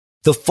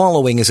The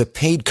following is a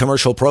paid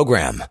commercial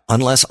program.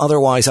 Unless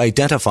otherwise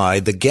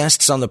identified, the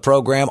guests on the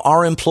program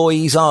are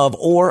employees of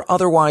or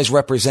otherwise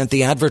represent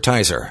the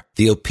advertiser.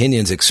 The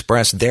opinions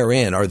expressed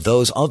therein are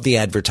those of the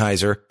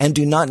advertiser and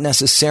do not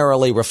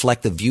necessarily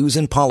reflect the views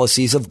and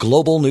policies of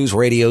Global News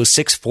Radio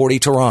 640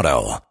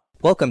 Toronto.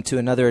 Welcome to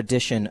another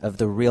edition of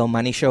The Real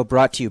Money Show,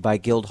 brought to you by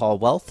Guildhall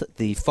Wealth.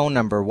 The phone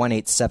number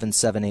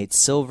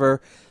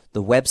 1-877-8-SILVER.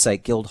 The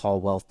website,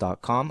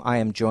 guildhallwealth.com. I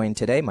am joined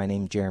today. My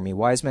name is Jeremy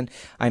Wiseman.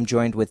 I'm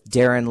joined with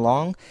Darren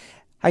Long.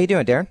 How you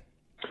doing, Darren?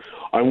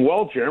 I'm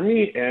well,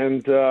 Jeremy,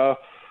 and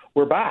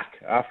we're back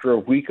after a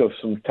week of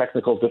some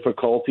technical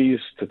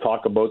difficulties to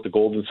talk about the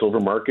gold and silver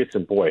markets.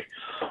 And boy,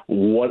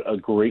 what a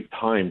great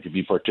time to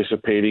be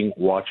participating,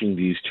 watching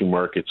these two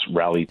markets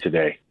rally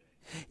today.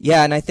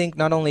 Yeah, and I think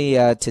not only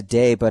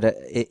today, but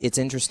it's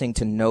interesting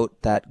to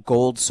note that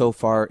gold so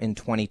far in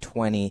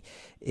 2020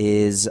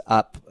 is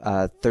up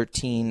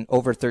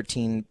over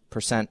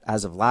 13%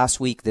 as of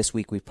last week. This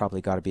week we've probably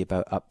got to be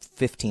about up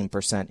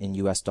 15% in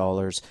US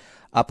dollars,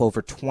 up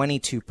over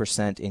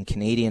 22% in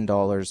Canadian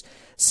dollars.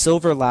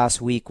 Silver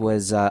last week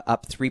was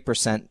up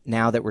 3%.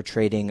 Now that we're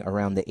trading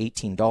around the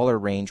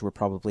 $18 range, we're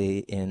probably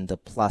in the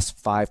plus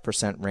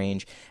 5%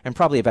 range and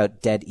probably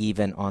about dead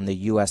even on the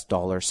US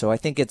dollar. So I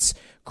think it's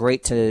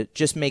great to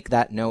just make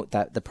that note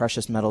that the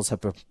precious metals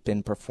have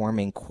been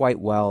performing quite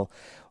well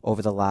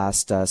over the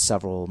last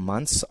several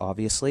months,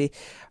 obviously.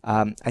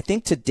 I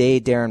think today,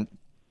 Darren,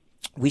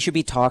 we should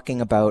be talking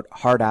about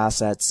hard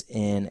assets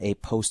in a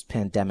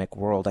post-pandemic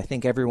world. I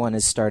think everyone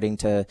is starting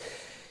to,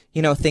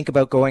 think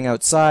about going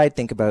outside,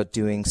 think about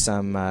doing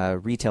some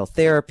retail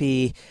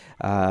therapy,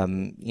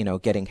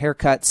 getting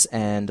haircuts,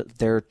 and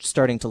they're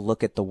starting to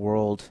look at the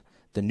world,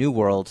 the new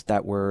world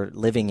that we're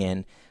living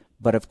in.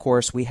 But of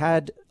course, we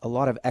had a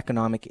lot of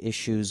economic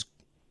issues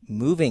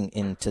moving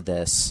into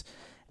this,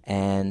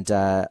 and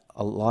a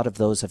lot of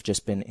those have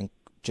just been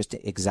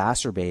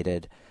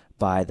exacerbated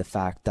by the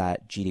fact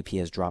that GDP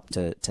has dropped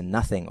to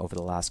nothing over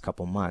the last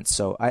couple months.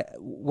 So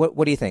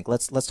what do you think?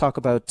 Let's talk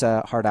about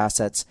hard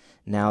assets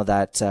now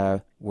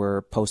that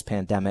we're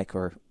post-pandemic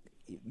or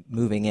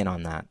moving in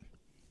on that.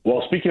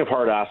 Well, speaking of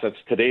hard assets,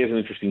 today is an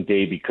interesting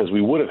day because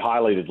we would have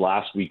highlighted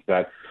last week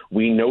that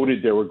we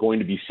noted there were going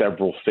to be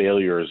several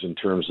failures in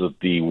terms of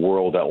the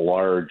world at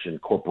large, and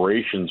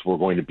corporations were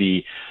going to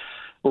be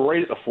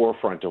right at the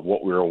forefront of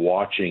what we were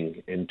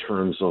watching in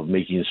terms of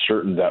making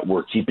certain that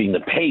we're keeping the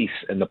pace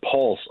and the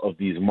pulse of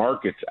these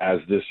markets as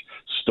this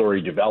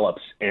story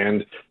develops.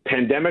 And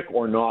pandemic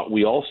or not,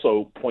 we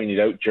also pointed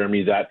out,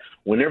 Jeremy, that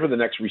whenever the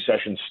next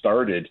recession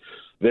started,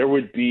 there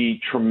would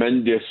be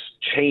tremendous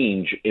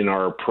change in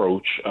our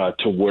approach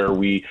to where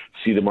we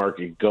see the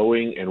market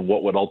going and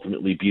what would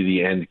ultimately be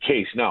the end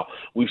case. Now,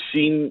 we've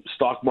seen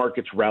stock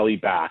markets rally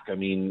back. I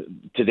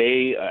mean,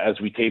 today,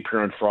 as we tape here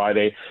on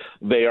Friday,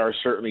 they are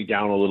certainly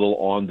down a little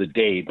on the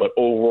day. But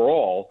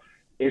overall,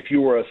 if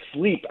you were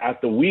asleep at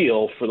the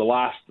wheel for the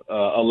last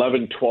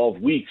 11,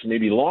 12 weeks,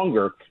 maybe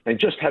longer, and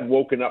just had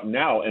woken up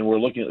now and we're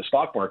looking at the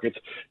stock markets,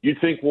 you'd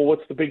think, well,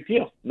 what's the big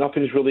deal?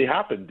 Nothing's really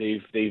happened.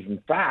 They've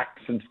in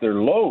fact, since their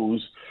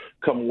lows,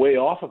 come way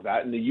off of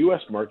that. And the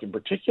U.S. market in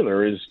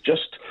particular is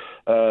just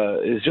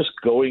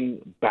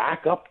going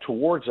back up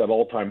towards that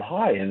all-time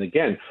high. And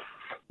again,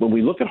 when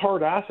we look at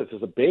hard assets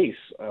as a base,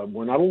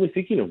 we're not only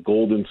thinking of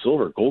gold and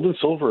silver,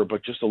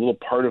 but just a little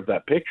part of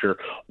that picture,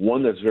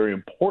 one that's very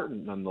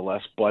important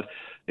nonetheless. But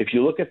if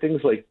you look at things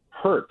like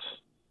Hertz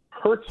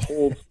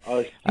holds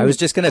a huge I was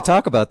just going to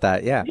talk about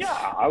that, yeah.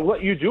 Yeah, I'll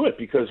let you do it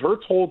because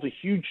Hertz holds a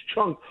huge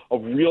chunk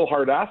of real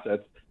hard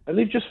assets, and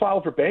they've just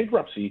filed for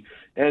bankruptcy.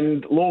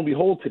 And lo and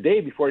behold,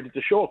 today, before I did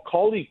the show, a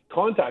colleague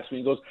contacts me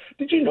and goes,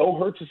 did you know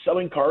Hertz is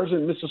selling cars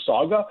in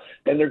Mississauga?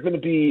 And they're going to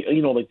be,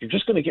 they're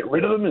just going to get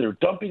rid of them and they're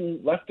dumping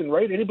left and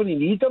right. Anybody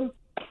need them?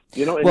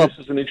 And this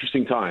is an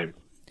interesting time.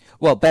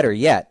 Well, better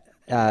yet,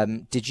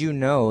 did you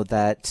know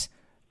that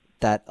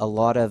a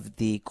lot of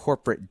the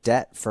corporate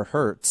debt for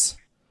Hertz,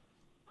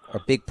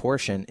 a big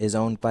portion, is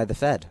owned by the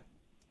Fed?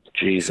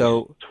 Jesus,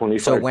 so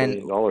 $25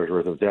 billion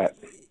worth of debt.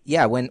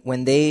 Yeah,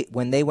 when they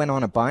went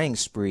on a buying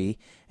spree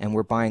and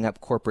were buying up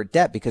corporate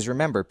debt, because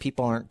remember,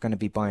 people aren't going to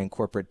be buying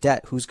corporate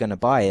debt. Who's going to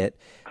buy it?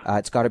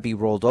 It's got to be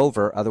rolled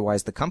over.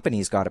 Otherwise, the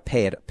company's got to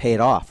pay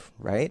it off,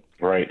 right?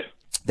 Right.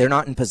 They're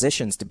not in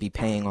positions to be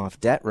paying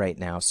off debt right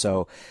now.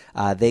 So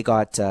they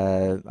got.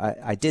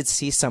 I did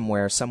see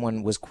somewhere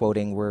someone was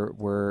quoting,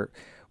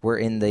 we're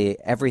in the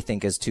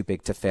everything is too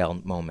big to fail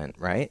moment,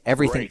 right?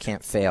 Everything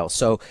can't fail.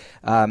 So,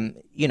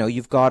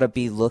 you've got to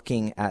be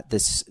looking at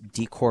this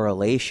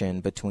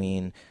decorrelation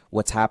between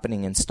what's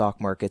happening in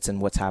stock markets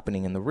and what's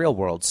happening in the real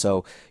world.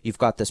 So you've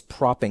got this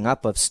propping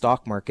up of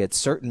stock markets,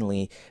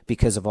 certainly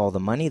because of all the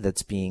money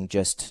that's being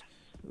just,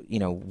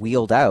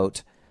 wheeled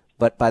out.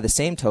 But by the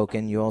same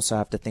token, you also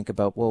have to think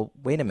about, well,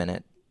 wait a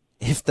minute.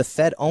 If the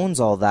Fed owns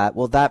all that,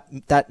 well,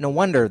 that no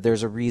wonder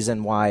there's a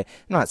reason why. I'm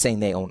not saying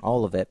they own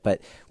all of it,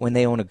 but when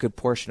they own a good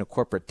portion of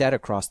corporate debt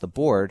across the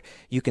board,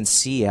 you can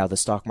see how the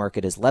stock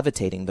market is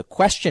levitating. The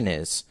question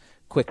is,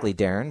 quickly,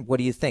 Darren, what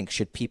do you think?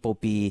 Should people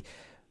be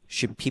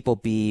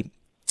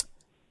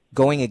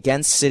going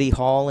against City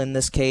Hall in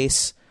this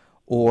case,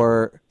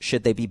 or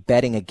should they be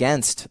betting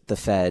against the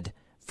Fed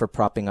for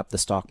propping up the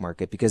stock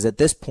market? Because at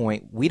this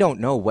point, we don't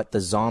know what the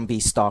zombie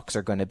stocks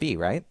are going to be,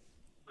 right?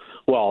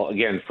 Well,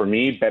 again, for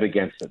me, bet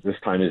against it. This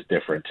time is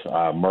different.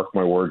 Mark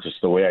my words, it's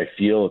the way I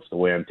feel. It's the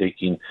way I'm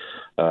taking,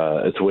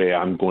 it's the way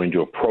I'm going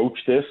to approach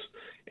this.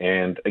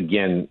 And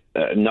again,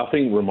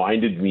 nothing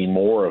reminded me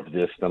more of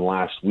this than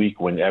last week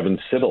when Evan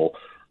Siddle,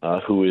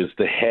 who is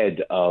the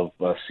head of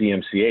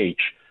CMCH,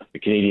 the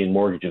Canadian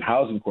Mortgage and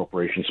Housing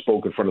Corporation,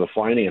 spoke in front of the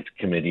Finance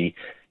Committee,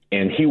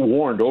 and he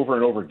warned over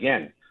and over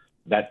again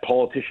that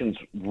politicians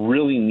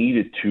really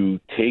needed to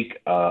take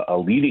a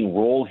leading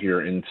role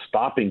here in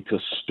stopping to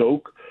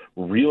stoke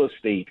real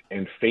estate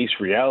and face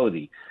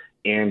reality.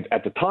 And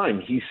at the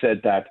time, he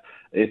said that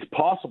it's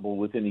possible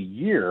within a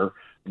year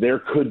there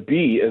could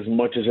be as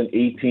much as an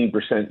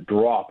 18%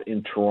 drop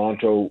in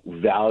Toronto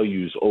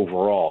values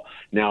overall.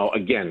 Now,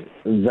 again,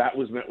 that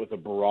was met with a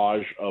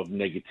barrage of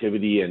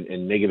negativity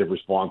and negative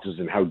responses,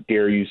 and how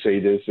dare you say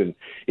this? And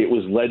it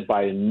was led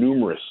by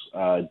numerous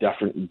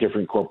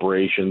different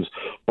corporations.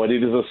 But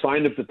it is a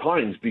sign of the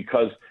times,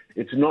 because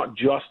it's not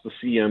just the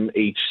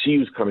CMHC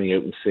who's coming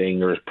out and saying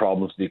there's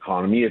problems with the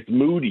economy. It's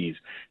Moody's.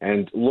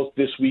 And look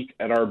this week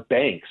at our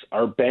banks.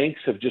 Our banks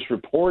have just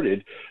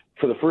reported,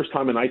 for the first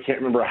time in I can't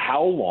remember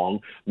how long,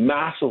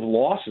 massive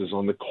losses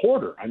on the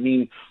quarter. I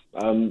mean,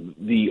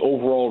 the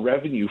overall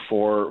revenue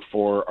for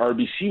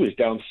RBC was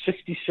down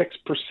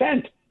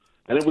 66%.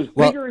 And it was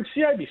bigger in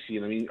CIBC.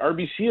 And I mean,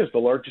 RBC is the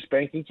largest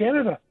bank in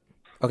Canada.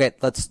 Okay,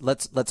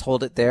 let's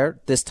hold it there.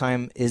 This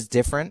time is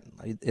different,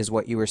 is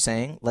what you were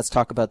saying. Let's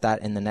talk about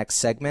that in the next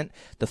segment.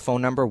 The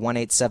phone number,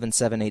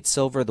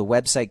 1-877-8-SILVER, the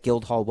website,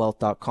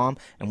 guildhallwealth.com,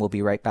 and we'll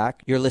be right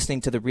back. You're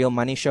listening to The Real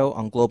Money Show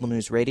on Global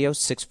News Radio,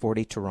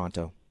 640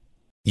 Toronto.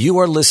 You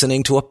are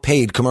listening to a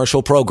paid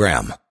commercial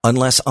program.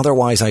 Unless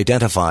otherwise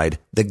identified,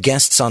 the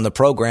guests on the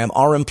program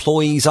are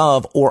employees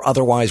of or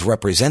otherwise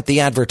represent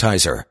the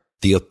advertiser.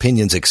 The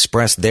opinions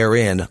expressed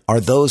therein are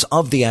those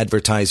of the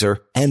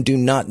advertiser and do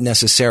not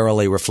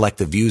necessarily reflect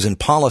the views and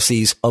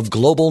policies of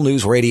Global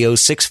News Radio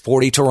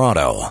 640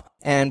 Toronto.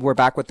 And we're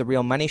back with The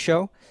Real Money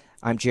Show.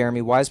 I'm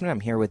Jeremy Wiseman. I'm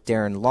here with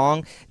Darren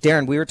Long.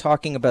 Darren, we were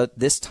talking about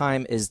this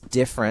time is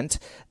different.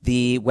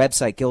 The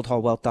website,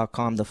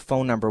 guildhallwealth.com, the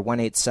phone number,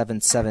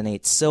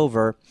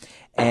 1-877-8-SILVER.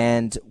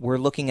 And we're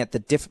looking at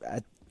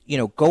the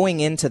going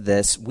into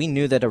this, we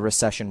knew that a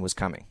recession was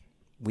coming.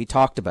 We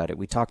talked about it.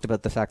 We talked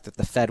about the fact that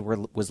the Fed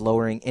was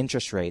lowering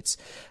interest rates,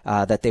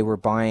 that they were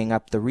buying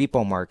up the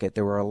repo market.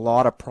 There were a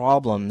lot of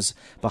problems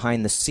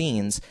behind the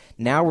scenes.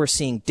 Now we're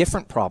seeing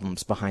different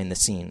problems behind the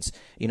scenes.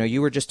 You know,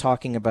 you were just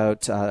talking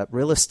about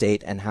real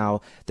estate and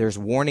how there's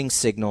warning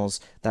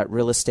signals that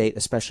real estate,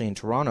 especially in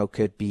Toronto,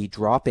 could be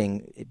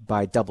dropping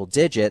by double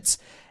digits.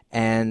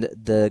 And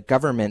the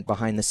government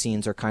behind the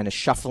scenes are kind of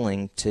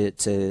shuffling to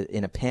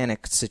in a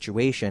panic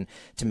situation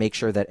to make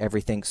sure that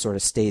everything sort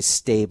of stays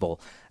stable.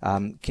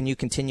 Can you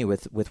continue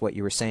with what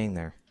you were saying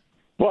there?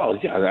 Well,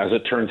 yeah, as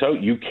it turns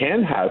out, you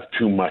can have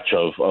too much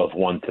of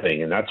one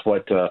thing, and that's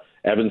what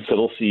Evan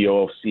Siddle,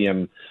 CEO of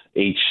CMHC,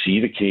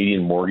 the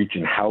Canadian Mortgage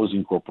and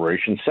Housing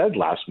Corporation, said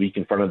last week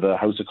in front of the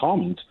House of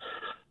Commons.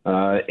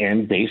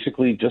 And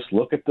basically just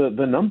look at the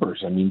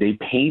numbers. I mean, they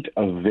paint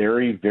a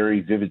very,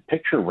 very vivid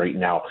picture right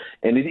now.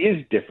 And it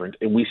is different.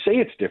 And we say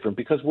it's different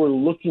because we're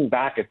looking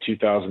back at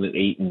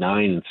 2008 and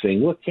 9 and saying,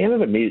 look,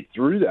 Canada made it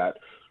through that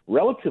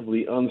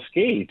relatively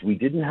unscathed. We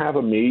didn't have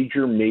a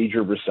major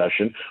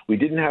recession. We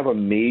didn't have a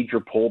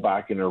major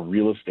pullback in our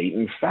real estate.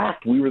 In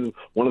fact, we were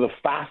one of the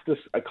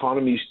fastest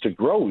economies to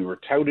grow. We were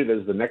touted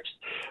as the next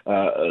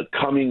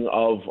coming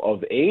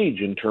of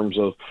age in terms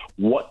of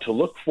what to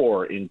look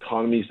for in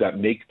economies that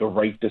make the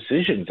right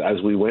decisions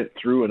as we went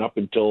through and up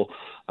until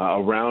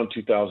around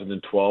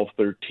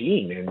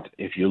 2012-13. And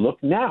if you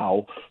look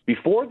now,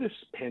 before this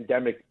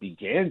pandemic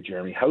began,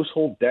 Jeremy,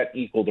 household debt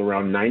equaled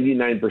around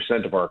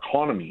 99% of our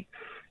economy.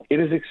 It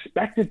is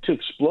expected to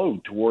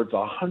explode towards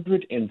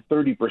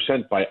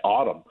 130% by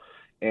autumn.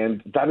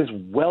 And that is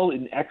well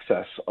in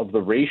excess of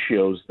the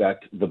ratios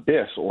that the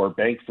BIS, or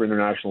Bank for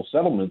International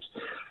Settlements,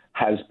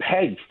 has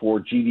pegged for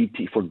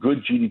GDP, for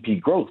good GDP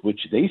growth,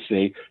 which they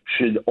say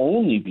should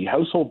only be,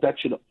 household debt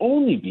should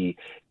only be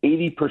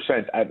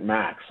 80% at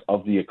max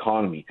of the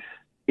economy.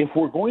 If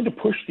we're going to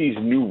push these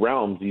new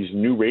realms, these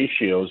new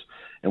ratios,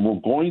 and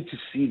we're going to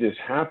see this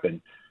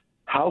happen,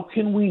 how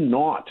can we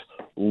not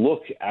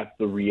look at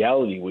the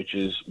reality, which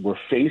is we're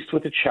faced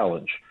with a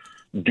challenge?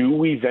 Do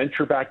we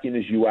venture back in,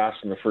 as you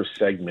asked in the first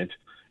segment,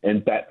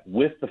 and bet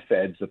with the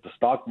Feds that the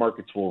stock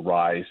markets will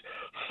rise,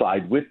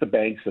 side with the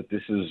banks that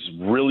this is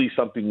really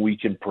something we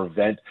can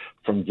prevent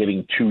from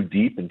getting too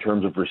deep in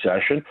terms of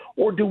recession?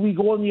 Or do we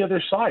go on the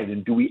other side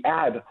and do we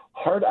add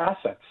hard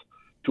assets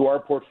to our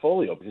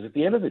portfolio? Because at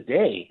the end of the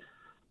day,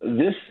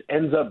 this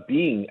ends up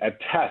being a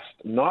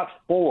test not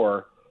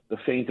for the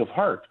faint of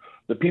heart.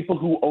 The people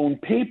who own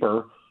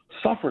paper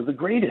suffer the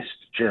greatest,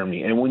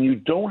 Jeremy. And when you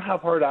don't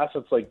have hard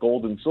assets like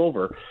gold and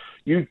silver,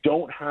 you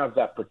don't have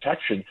that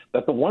protection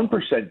that the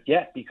 1%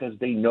 get because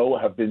they know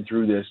have been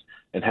through this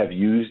and have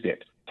used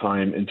it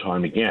time and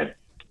time again.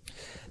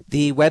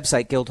 The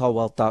website,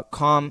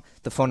 guildhallwealth.com,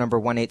 the phone number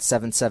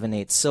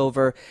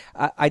 1-877-8-SILVER.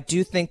 I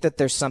do think that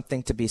there's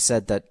something to be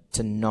said that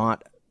to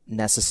not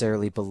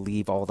necessarily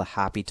believe all the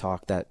happy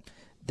talk that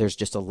there's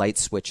just a light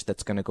switch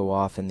that's going to go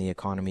off and the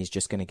economy is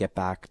just going to get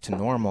back to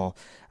normal.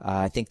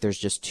 I think there's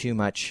just too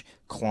much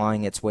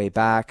clawing its way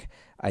back.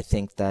 I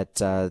think that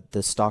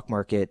the stock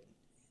market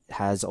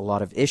has a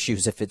lot of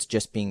issues if it's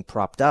just being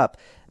propped up,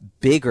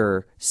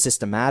 bigger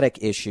systematic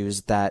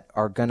issues that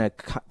are going to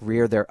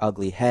rear their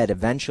ugly head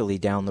eventually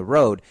down the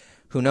road.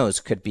 Who knows,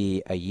 could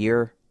be a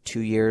year,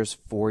 2 years,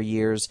 4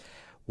 years.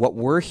 What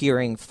we're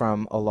hearing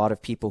from a lot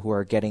of people who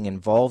are getting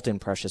involved in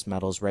precious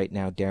metals right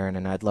now, Darren,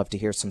 and I'd love to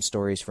hear some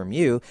stories from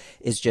you,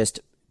 is just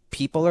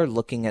people are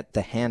looking at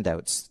the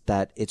handouts,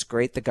 that it's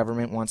great the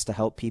government wants to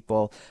help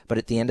people, but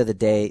at the end of the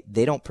day,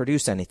 they don't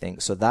produce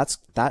anything. So that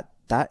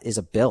is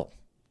a bill.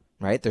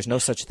 Right? There's no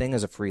such thing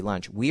as a free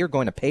lunch. We are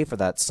going to pay for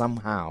that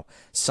somehow,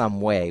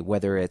 some way,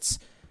 whether it's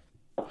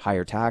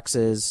higher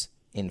taxes,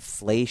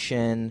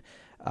 inflation.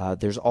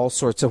 There's all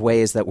sorts of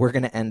ways that we're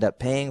going to end up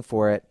paying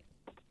for it.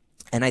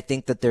 And I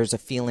think that there's a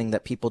feeling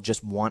that people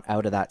just want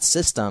out of that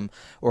system,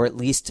 or at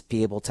least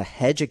be able to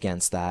hedge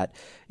against that.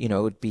 You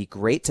know, it would be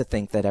great to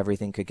think that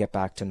everything could get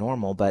back to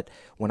normal. But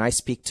when I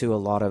speak to a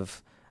lot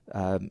of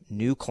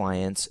new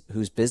clients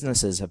whose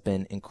businesses have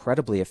been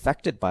incredibly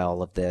affected by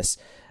all of this,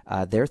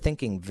 they're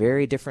thinking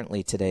very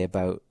differently today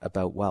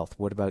about wealth.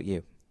 What about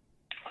you?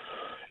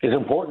 It's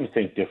important to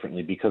think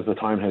differently because the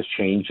time has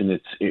changed and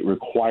it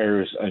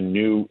requires a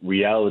new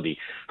reality.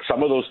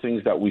 Some of those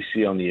things that we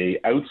see on the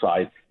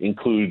outside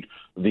include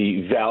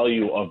the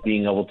value of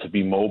being able to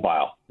be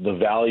mobile, the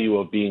value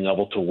of being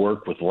able to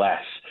work with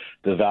less,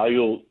 the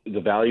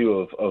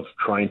value of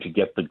trying to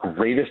get the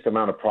greatest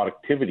amount of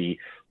productivity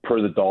per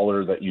the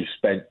dollar that you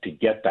spent to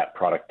get that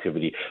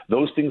productivity.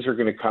 Those things are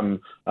going to come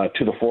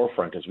to the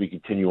forefront as we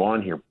continue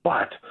on here.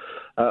 But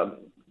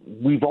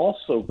we've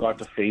also got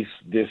to face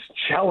this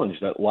challenge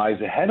that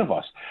lies ahead of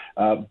us.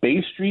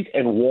 Bay Street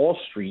and Wall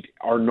Street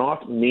are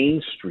not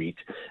Main Street.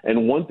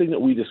 And one thing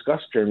that we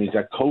discussed, Jeremy, is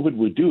that COVID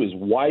would do is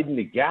widen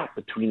the gap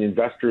between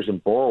investors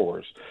and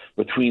borrowers,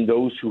 between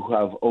those who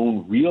have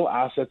owned real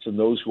assets and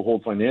those who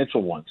hold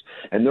financial ones.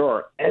 And there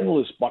are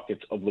endless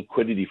buckets of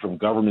liquidity from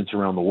governments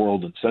around the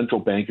world and central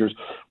bankers,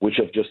 which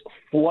have just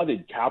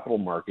flooded capital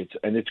markets.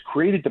 And it's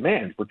created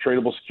demand for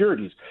tradable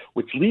securities,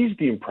 which leaves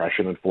the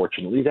impression,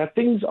 unfortunately, that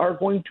things are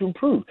going to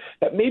improve,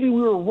 that maybe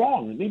we were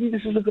wrong, and maybe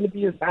this isn't going to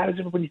be as bad as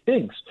everybody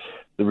thinks.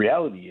 The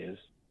reality is,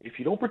 if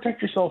you don't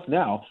protect yourself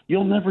now,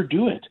 you'll never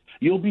do it.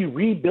 You'll be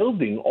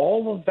rebuilding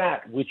all of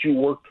that which you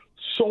worked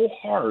so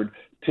hard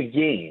to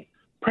gain.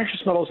 Precious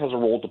metals has a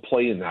role to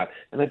play in that,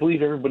 and I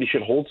believe everybody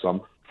should hold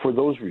some for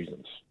those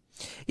reasons.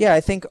 Yeah,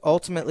 I think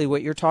ultimately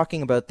what you're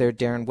talking about there,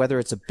 Darren, whether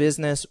it's a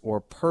business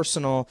or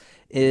personal,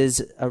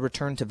 is a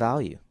return to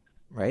value.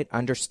 Right?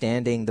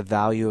 Understanding the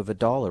value of a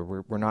dollar.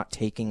 We're not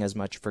taking as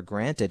much for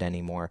granted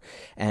anymore.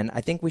 And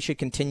I think we should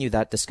continue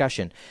that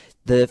discussion.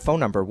 The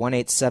phone number,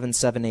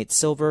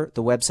 1-877-8-SILVER,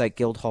 the website,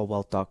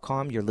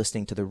 guildhallwealth.com. You're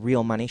listening to The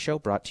Real Money Show,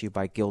 brought to you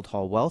by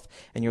Guildhall Wealth,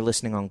 and you're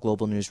listening on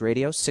Global News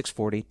Radio,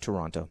 640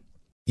 Toronto.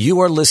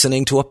 You are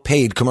listening to a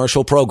paid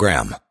commercial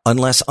program.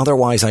 Unless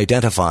otherwise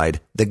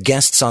identified, the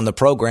guests on the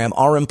program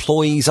are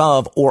employees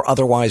of or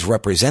otherwise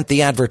represent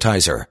the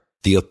advertiser.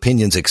 The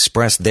opinions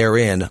expressed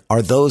therein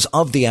are those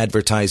of the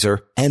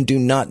advertiser and do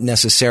not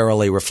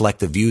necessarily reflect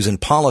the views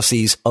and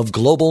policies of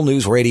Global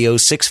News Radio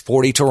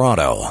 640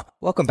 Toronto.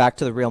 Welcome back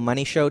to The Real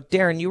Money Show.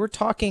 Darren, you were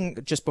talking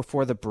just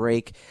before the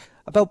break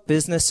about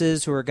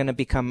businesses who are going to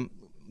become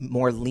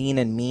more lean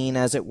and mean,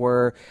 as it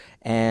were,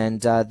 and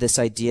this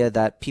idea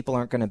that people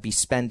aren't going to be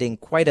spending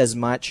quite as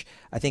much.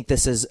 I think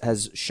this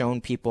has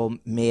shown people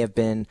may have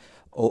been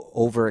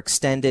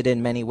overextended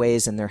in many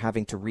ways, and they're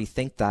having to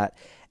rethink that.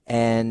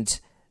 And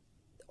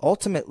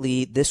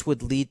ultimately, this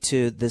would lead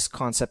to this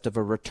concept of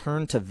a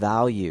return to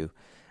value.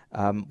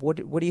 What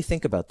do you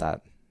think about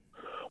that?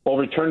 Well,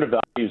 return to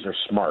values are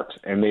smart,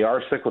 and they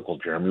are cyclical,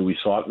 Jeremy. We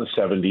saw it in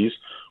the 70s.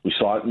 We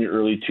saw it in the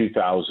early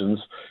 2000s.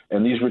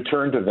 And these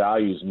return to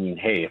values mean,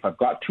 hey, if I've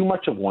got too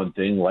much of one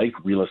thing, like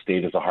real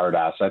estate as a hard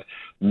asset,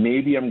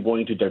 maybe I'm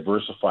going to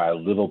diversify a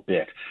little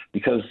bit.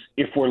 Because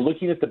if we're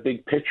looking at the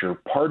big picture,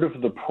 part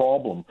of the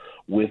problem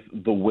with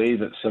the way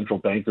that central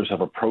bankers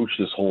have approached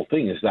this whole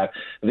thing is that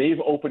they've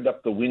opened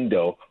up the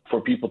window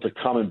for people to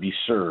come and be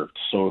served.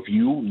 So if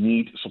you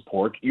need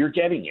support, you're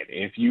getting it.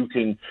 If you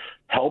can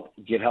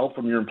get help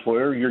from your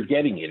employer, you're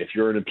getting it. If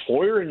you're an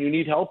employer and you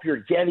need help, you're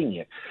getting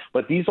it.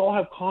 But these all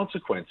have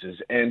consequences,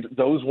 and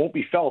those won't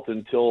be felt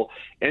until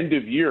end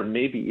of year,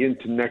 maybe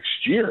into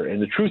next year.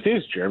 And the truth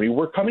is, Jeremy,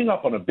 we're coming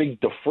up on a big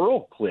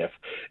deferral cliff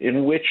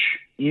in which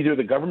either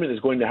the government is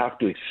going to have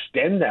to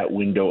extend that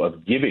window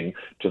of giving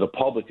to the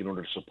public in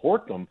order to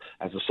support them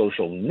as a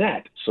social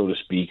net, so to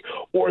speak,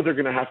 or they're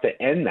going to have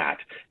to end that.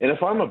 And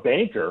if I'm a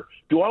banker,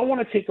 do I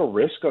want to take a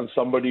risk on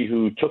somebody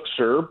who took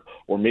CERB,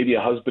 or maybe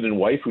a husband and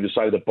wife who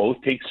decided to both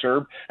take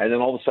CERB and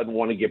then all of a sudden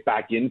want to get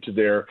back into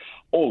their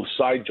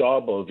side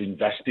job of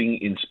investing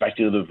in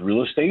speculative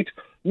real estate?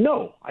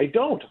 No, I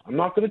don't. I'm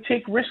not going to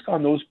take risk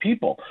on those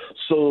people.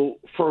 So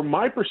from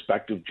my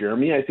perspective,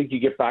 Jeremy, I think you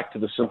get back to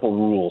the simple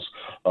rules.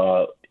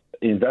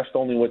 Invest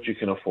only what you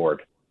can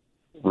afford.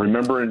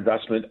 Remember,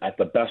 investment at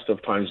the best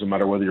of times, no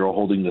matter whether you're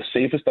holding the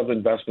safest of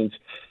investments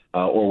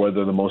or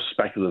whether the most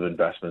speculative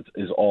investments,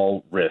 is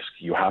all risk.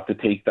 You have to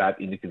take that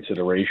into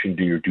consideration,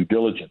 do your due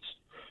diligence.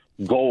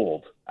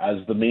 Gold, as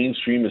the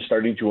mainstream is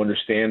starting to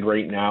understand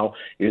right now,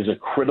 is a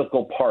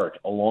critical part,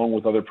 along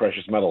with other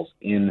precious metals,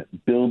 in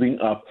building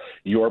up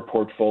your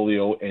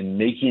portfolio and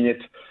making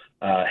it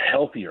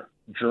healthier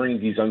during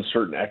these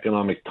uncertain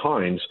economic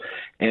times,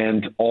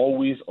 and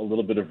always a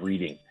little bit of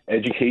reading.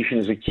 Education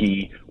is a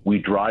key. We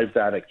drive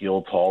that at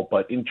Guildhall,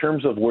 but in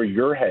terms of where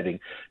you're heading,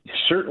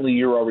 certainly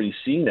you're already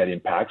seeing that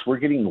impact. We're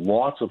getting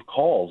lots of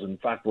calls. In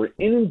fact, we're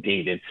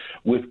inundated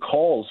with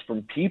calls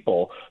from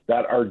people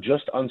that are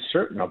just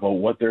uncertain about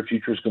what their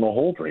future is going to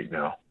hold right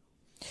now.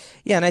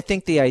 Yeah, and I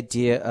think the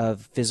idea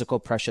of physical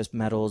precious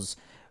metals,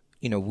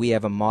 we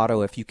have a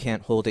motto: if you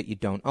can't hold it, you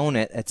don't own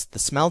it. It's the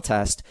smell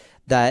test,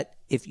 that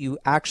if you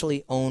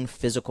actually own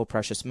physical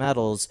precious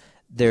metals,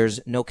 there's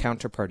no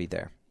counterparty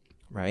there,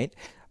 right?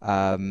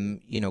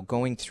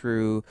 Going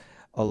through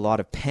a lot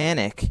of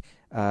panic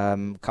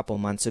a couple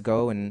months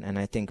ago, and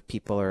I think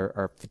people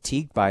are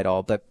fatigued by it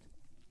all, but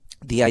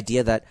the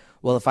idea that,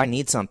 well, if I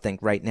need something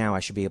right now, I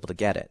should be able to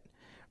get it,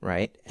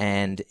 right?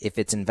 And if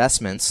it's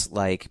investments,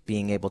 like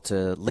being able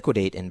to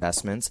liquidate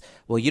investments,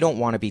 well, you don't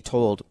want to be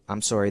told,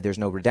 I'm sorry, there's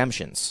no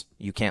redemptions.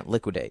 You can't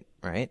liquidate,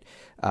 right?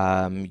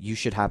 You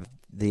should have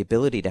the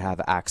ability to have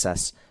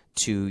access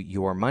to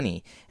your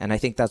money. And I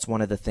think that's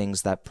one of the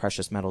things that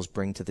precious metals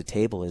bring to the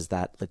table, is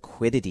that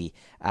liquidity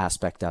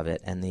aspect of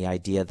it, and the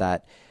idea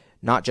that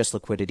not just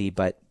liquidity,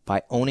 but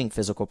by owning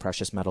physical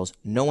precious metals,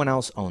 no one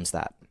else owns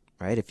that,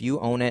 right? If you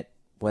own it,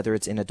 whether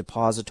it's in a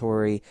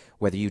depository,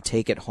 whether you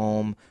take it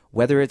home,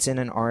 whether it's in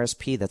an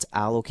RSP that's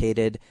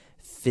allocated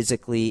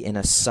physically in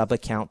a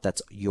sub-account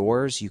that's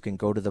yours, you can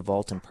go to the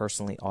vault and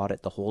personally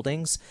audit the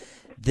holdings.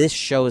 This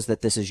shows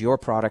that this is your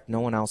product. No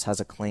one else has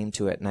a claim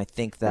to it. And I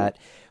think that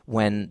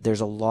when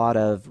there's a lot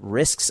of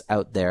risks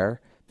out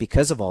there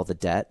because of all the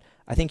debt,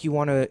 I think you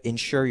want to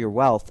insure your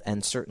wealth,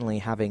 and certainly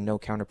having no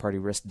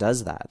counterparty risk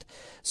does that.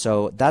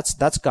 So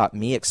that's got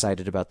me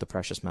excited about the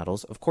precious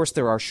metals. Of course,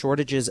 there are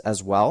shortages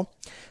as well.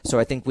 So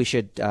I think we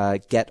should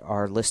get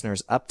our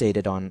listeners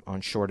updated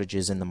on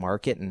shortages in the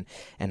market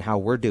and how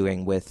we're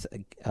doing with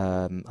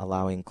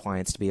allowing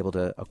clients to be able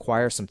to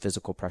acquire some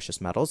physical precious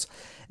metals.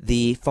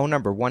 The phone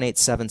number,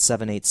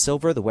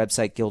 1-877-8-SILVER, the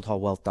website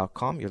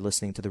guildhallwealth.com. You're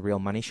listening to The Real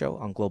Money Show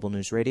on Global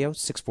News Radio,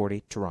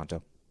 640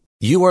 Toronto.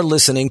 You are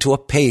listening to a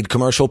paid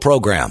commercial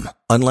program.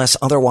 Unless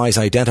otherwise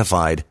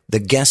identified, the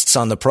guests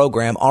on the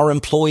program are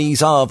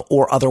employees of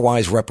or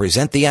otherwise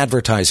represent the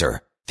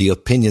advertiser. The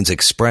opinions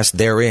expressed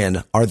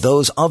therein are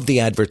those of the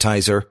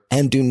advertiser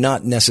and do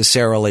not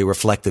necessarily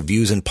reflect the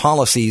views and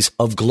policies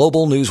of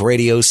Global News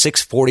Radio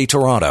 640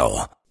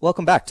 Toronto.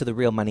 Welcome back to The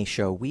Real Money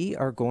Show. We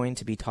are going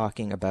to be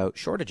talking about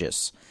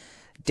shortages.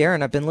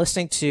 Darren, I've been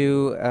listening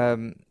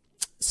to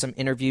some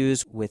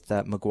interviews with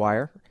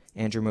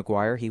Andrew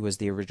Maguire. He was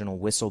the original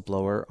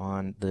whistleblower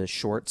on the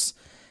shorts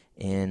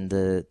in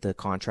the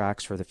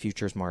contracts for the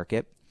futures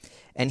market.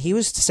 And he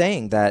was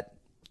saying that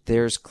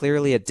there's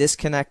clearly a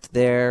disconnect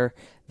there,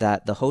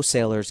 that the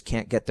wholesalers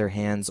can't get their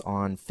hands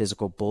on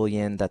physical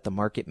bullion, that the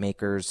market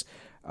makers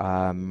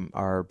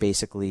are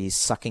basically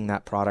sucking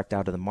that product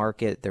out of the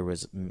market. There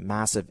was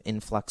massive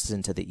influx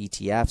into the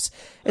ETFs.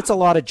 It's a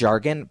lot of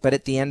jargon, but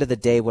at the end of the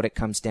day, what it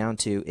comes down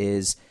to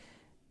is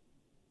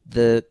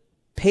the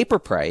paper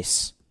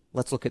price.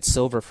 Let's look at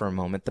silver for a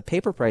moment. The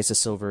paper price of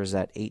silver is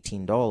at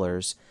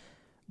 $18,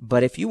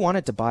 but if you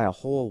wanted to buy a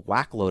whole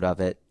whackload of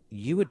it,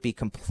 you would be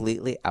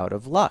completely out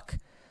of luck.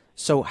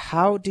 So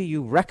how do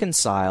you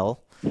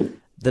reconcile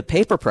the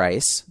paper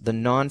price, the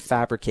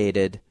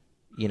non-fabricated,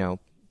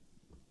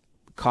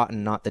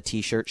 cotton, not the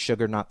t-shirt,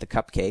 sugar, not the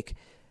cupcake?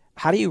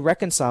 How do you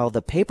reconcile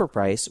the paper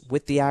price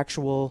with the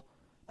actual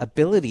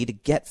ability to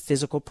get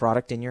physical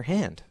product in your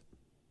hand?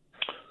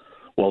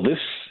 Well, this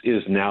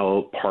is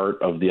now part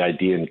of the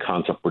idea and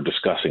concept we're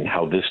discussing,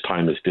 how this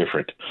time is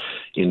different.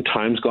 In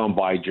times gone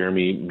by,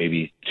 Jeremy,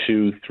 maybe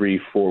 2,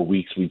 3, 4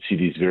 weeks, we'd see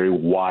these very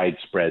wide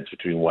spreads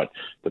between what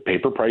the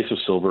paper price of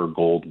silver or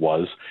gold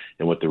was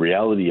and what the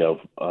reality of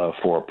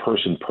for a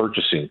person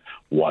purchasing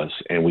was.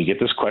 And we get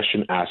this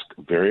question asked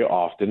very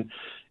often.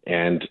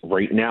 And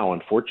right now,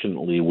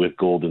 unfortunately, with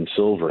gold and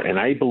silver, and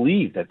I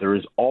believe that there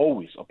is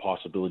always a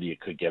possibility it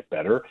could get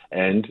better,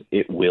 and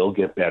it will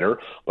get better.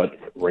 But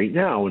right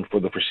now, and for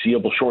the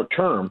foreseeable short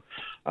term,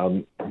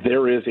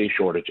 there is a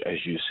shortage,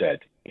 as you said.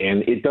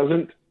 And it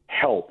doesn't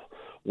help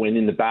when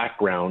in the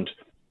background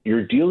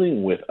you're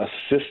dealing with a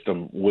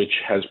system which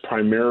has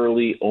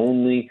primarily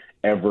only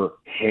ever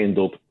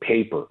handled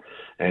paper.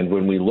 And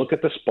when we look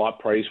at the spot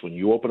price, when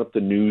you open up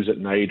the news at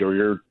night or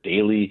your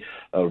daily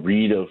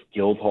read of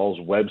Guildhall's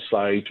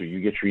website or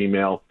you get your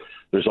email,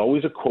 there's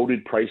always a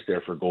quoted price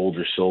there for gold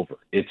or silver.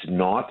 It's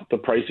not the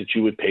price that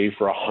you would pay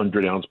for a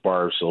 100-ounce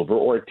bar of silver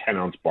or a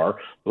 10-ounce bar.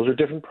 Those are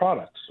different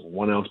products.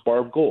 1-ounce bar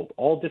of gold,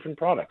 all different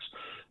products.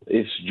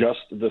 It's just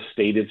the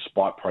stated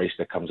spot price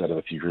that comes out of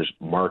the futures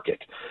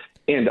market.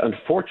 And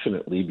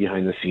unfortunately,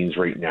 behind the scenes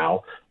right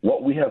now,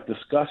 what we have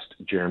discussed,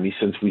 Jeremy,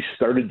 since we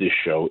started this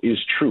show is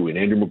true. And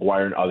Andrew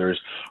Maguire and others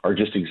are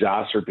just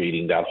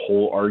exacerbating that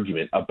whole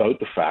argument about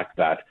the fact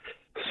that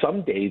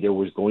someday there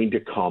was going to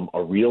come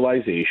a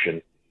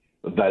realization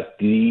that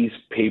these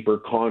paper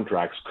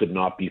contracts could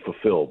not be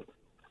fulfilled,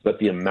 that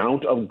the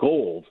amount of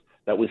gold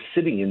that was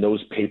sitting in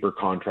those paper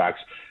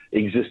contracts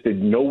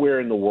existed nowhere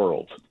in the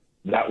world,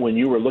 that when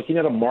you were looking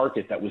at a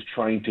market that was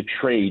trying to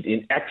trade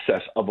in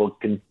excess of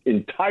an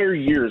entire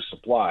year's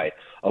supply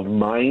of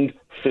mined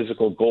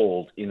physical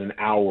gold in an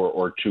hour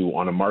or two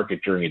on a market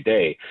during a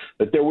day,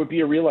 that there would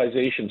be a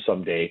realization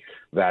someday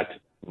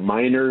that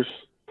miners,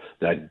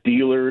 that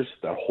dealers,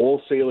 that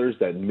wholesalers,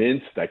 that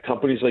mints, that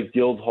companies like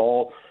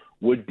Guildhall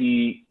would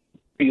be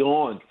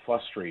beyond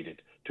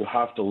frustrated to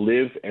have to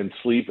live and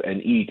sleep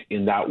and eat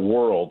in that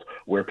world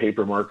where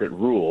paper market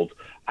ruled.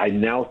 I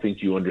now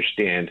think you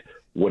understand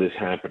what is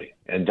happening,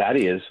 and that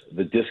is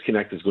the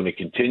disconnect is going to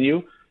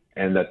continue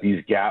and that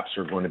these gaps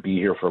are going to be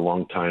here for a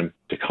long time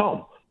to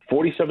come.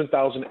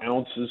 47,000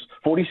 ounces,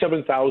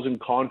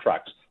 47,000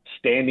 contracts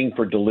standing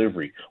for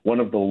delivery, one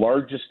of the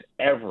largest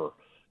ever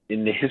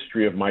in the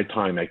history of my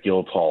time at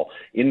Guildhall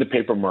in the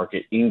paper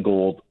market in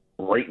gold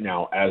right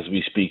now as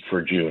we speak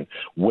for June.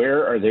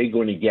 Where are they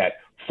going to get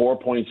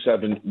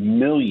 4.7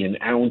 million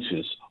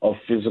ounces of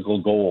physical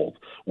gold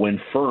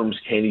when firms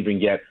can't even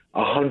get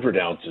 100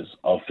 ounces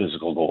of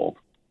physical gold?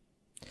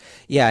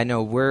 Yeah, I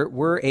know.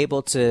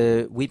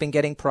 We've been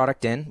getting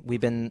product in.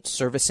 We've been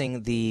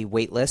servicing the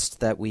wait list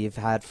that we've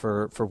had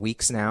for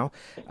weeks now.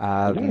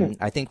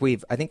 I think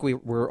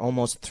we're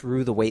almost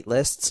through the wait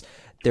lists.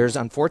 There's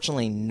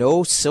unfortunately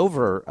no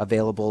silver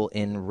available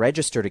in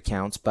registered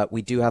accounts, but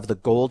we do have the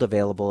gold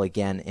available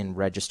again in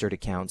registered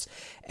accounts.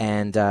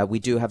 And we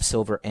do have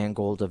silver and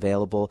gold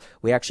available.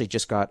 We actually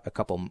just got a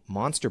couple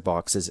monster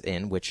boxes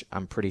in, which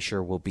I'm pretty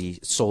sure will be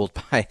sold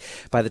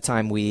by the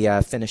time we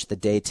finish the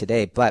day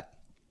today. But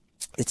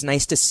it's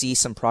nice to see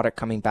some product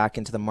coming back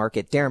into the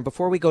market. Darren,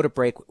 before we go to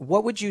break,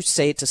 what would you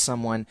say to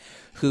someone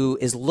who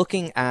is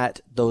looking at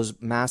those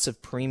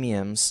massive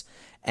premiums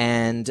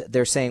and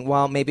they're saying,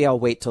 well, maybe I'll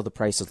wait till the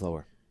price is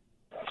lower?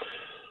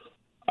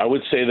 I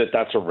would say that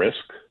that's a risk.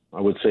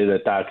 I would say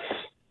that that's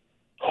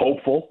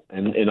hopeful,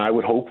 and I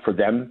would hope for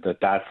them that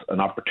that's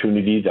an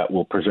opportunity that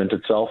will present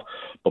itself.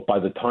 But by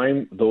the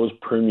time those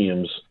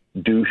premiums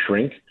do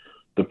shrink,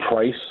 the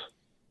price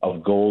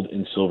of gold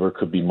and silver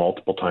could be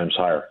multiple times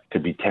higher. It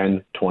could be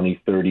 10,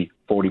 20, 30,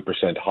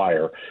 40%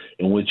 higher,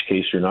 in which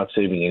case you're not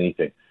saving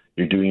anything.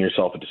 You're doing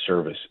yourself a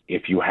disservice.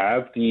 If you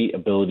have the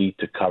ability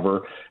to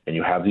cover and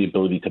you have the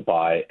ability to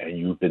buy and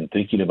you've been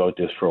thinking about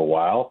this for a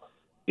while,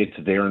 it's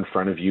there in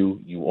front of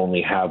you. You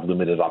only have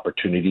limited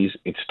opportunities.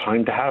 It's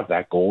time to have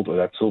that gold or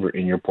that silver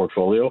in your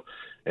portfolio.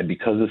 And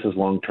because this is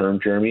long-term,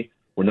 Jeremy,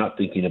 we're not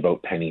thinking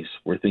about pennies.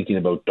 We're thinking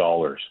about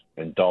dollars.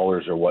 And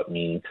dollars are what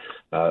mean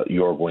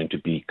you're going to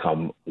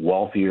become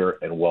wealthier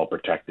and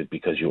well-protected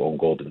because you own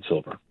gold and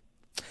silver.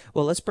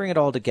 Well, let's bring it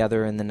all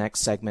together in the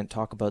next segment,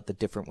 talk about the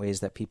different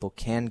ways that people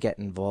can get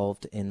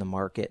involved in the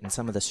market and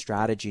some of the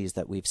strategies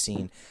that we've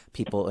seen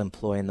people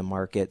employ in the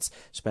markets,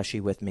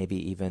 especially with maybe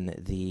even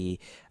the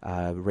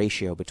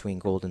ratio between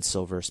gold and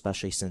silver,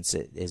 especially since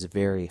it is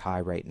very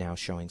high right now,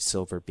 showing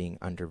silver being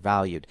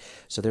undervalued.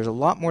 So there's a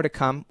lot more to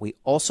come. We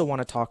also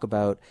want to talk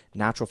about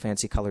natural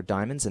fancy colored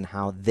diamonds and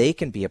how they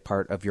can be a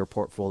part of your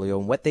portfolio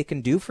and what they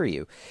can do for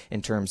you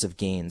in terms of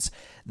gains.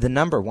 The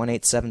number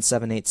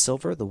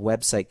 1-877-8-SILVER, the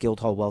website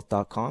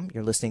guildhallwealth.com.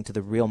 You're listening to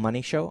The Real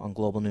Money Show on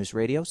Global News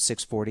Radio,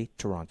 640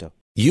 Toronto.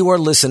 You are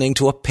listening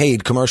to a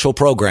paid commercial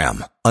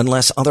program.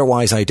 Unless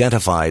otherwise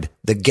identified,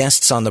 the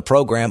guests on the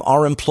program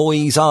are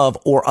employees of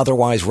or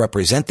otherwise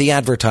represent the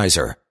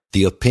advertiser.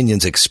 The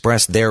opinions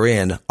expressed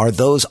therein are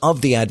those of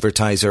the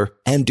advertiser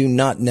and do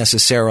not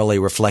necessarily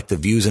reflect the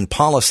views and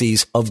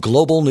policies of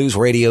Global News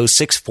Radio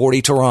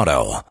 640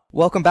 Toronto.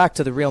 Welcome back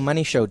to The Real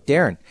Money Show.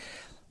 Darren,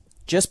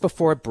 just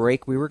before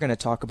break, we were going to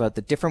talk about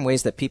the different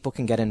ways that people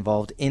can get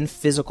involved in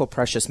physical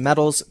precious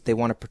metals. They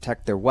want to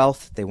protect their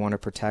wealth. They want to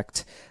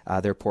protect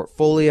their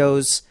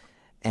portfolios.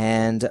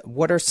 And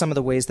what are some of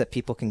the ways that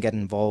people can get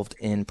involved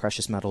in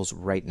precious metals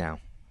right now?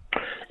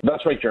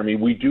 That's right, Jeremy.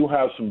 We do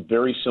have some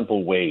very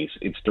simple ways.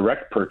 It's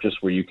direct purchase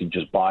where you can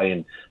just buy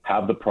and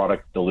have the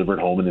product delivered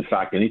home. And in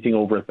fact, anything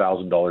over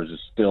 $1,000 is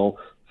still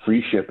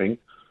free shipping.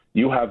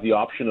 You have the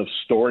option of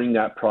storing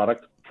that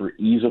product for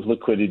ease of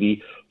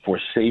liquidity, for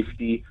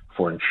safety,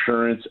 for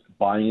insurance,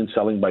 buying and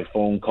selling by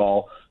phone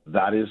call.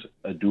 That is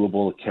a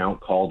doable account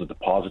called a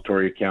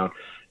depository account.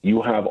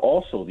 You have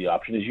also the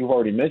option, as you've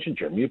already mentioned,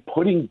 Jeremy, of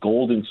putting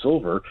gold and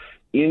silver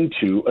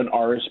into an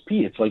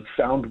RSP. It's like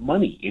found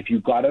money. If you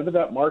got out of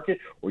that market,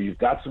 or you've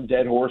got some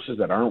dead horses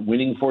that aren't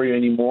winning for you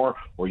anymore,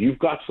 or you've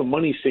got some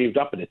money saved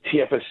up in a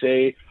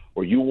TFSA,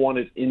 or you want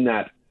it in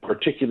that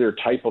particular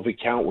type of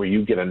account where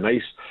you get a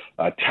nice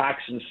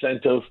tax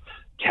incentive,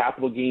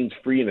 capital gains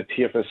free in a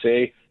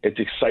TFSA, it's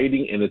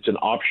exciting and it's an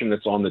option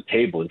that's on the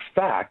table. In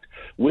fact,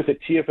 with a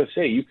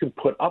TFSA, you can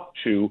put up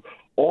to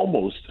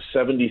almost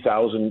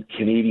 70,000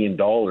 Canadian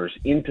dollars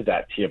into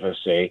that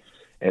TFSA,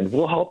 and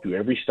we'll help you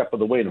every step of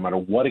the way, no matter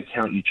what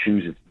account you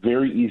choose. It's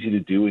very easy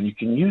to do, and you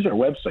can use our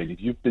website, if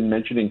you've been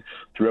mentioning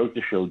throughout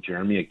the show,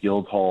 Jeremy, at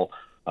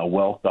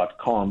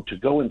guildhallwealth.com, to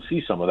go and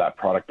see some of that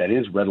product that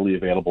is readily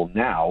available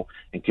now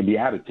and can be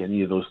added to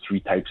any of those three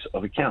types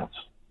of accounts.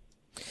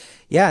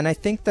 Yeah, and I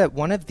think that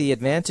one of the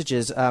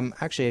advantages,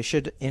 actually I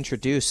should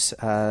introduce,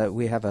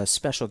 we have a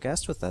special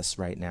guest with us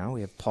right now.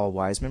 We have Paul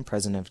Wiseman,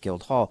 president of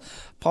Guildhall.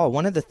 Paul,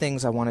 one of the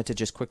things I wanted to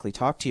just quickly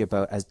talk to you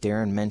about, as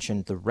Darren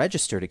mentioned, the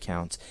registered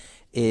accounts,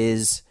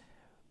 is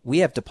we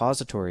have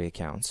depository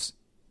accounts,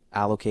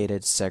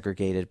 allocated,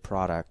 segregated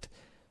product.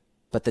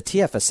 But the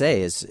TFSA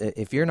is,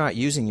 if you're not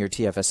using your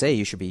TFSA,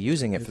 you should be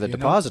using it for the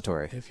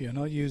depository. If you're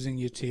not using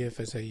your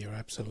TFSA, you're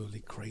absolutely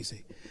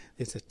crazy.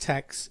 It's a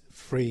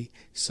tax-free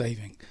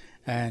saving.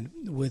 And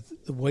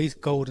with the way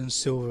gold and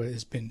silver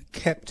has been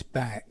kept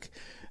back,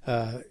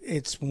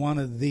 it's one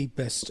of the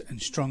best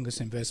and strongest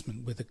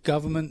investment. With the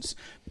governments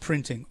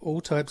printing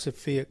all types of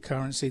fiat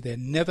currency, they're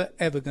never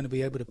ever going to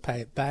be able to pay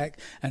it back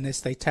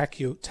unless they tax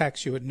you at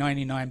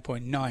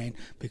 99.9,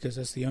 because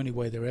that's the only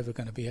way they're ever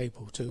going to be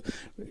able to.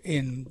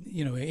 In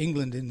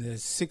England in the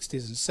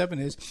 60s and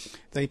 70s,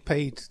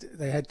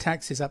 they had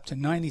taxes up to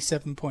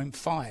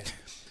 97.5.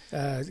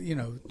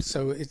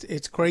 So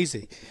it's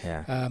crazy.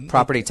 Yeah.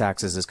 Property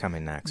taxes is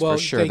coming next. For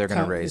sure, they're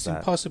going to raise that. It's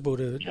impossible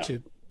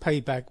to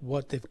pay back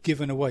what they've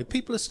given away.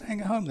 People are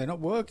staying at home. They're not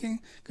working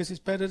because it's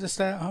better to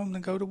stay at home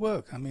than go to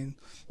work. I mean,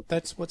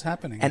 that's what's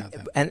happening out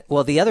there. And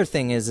well, the other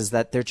thing is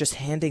that they're just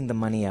handing the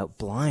money out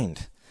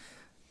blind.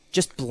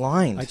 Just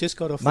blind. I just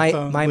got off the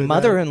phone. My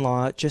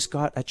mother-in-law just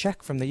got a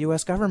check from the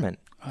U.S. government.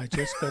 I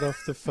just got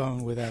off the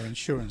phone with our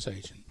insurance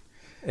agent.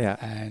 Yeah.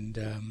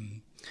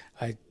 And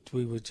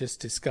we were just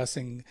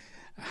discussing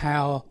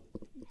how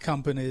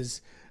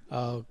companies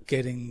are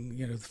getting,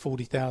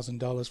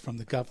 $40,000 from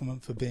the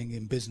government for being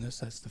in business.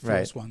 That's the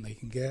first one they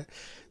can get.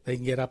 They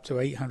can get up to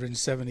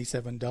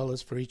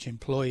 $877 for each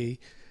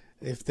employee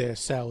if their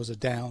sales are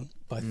down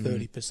by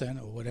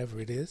 30% or whatever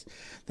it is.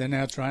 They're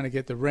now trying to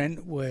get the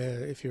rent,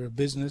 where if you're a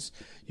business,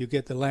 you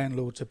get the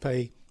landlord to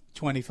pay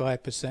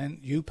 25%,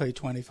 you pay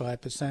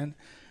 25%,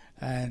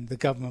 and the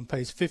government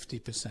pays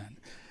 50%.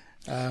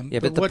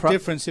 But what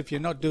difference if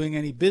you're not doing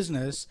any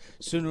business?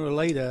 Sooner or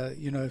later,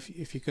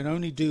 if you can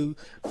only do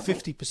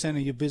 50% of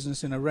your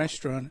business in a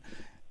restaurant,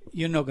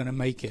 you're not going to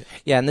make it.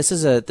 Yeah, and this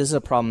is a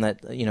problem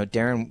that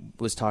Darren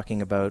was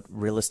talking about,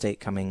 real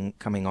estate coming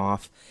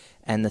off.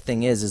 And the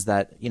thing is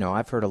that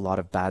I've heard a lot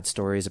of bad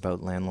stories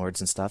about landlords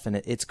and stuff, and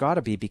it's got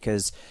to be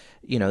because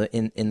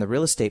in the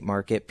real estate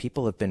market,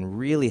 people have been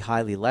really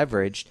highly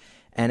leveraged.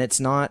 And it's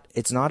not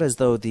as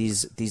though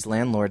these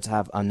landlords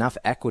have enough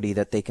equity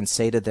that they can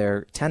say to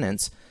their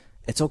tenants,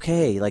 it's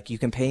okay, like you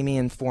can pay me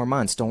in 4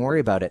 months, don't worry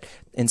about it.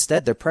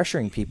 Instead, they're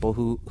pressuring people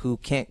who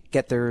can't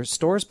get their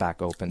stores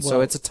back open. So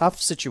it's a tough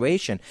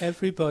situation.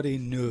 Everybody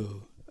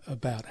knew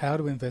about how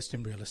to invest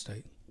in real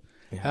estate,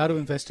 how to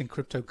invest in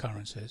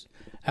cryptocurrencies,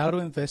 how to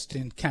invest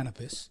in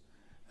cannabis.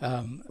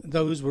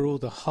 Those were all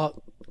the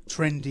hot,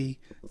 trendy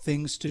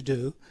things to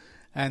do.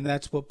 And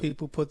that's what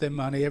people put their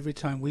money. Every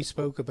time we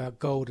spoke about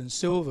gold and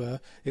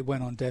silver, it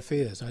went on deaf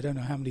ears. I don't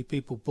know how many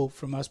people bought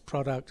from us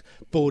product,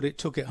 bought it,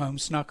 took it home,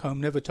 snuck home,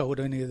 never told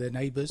any of their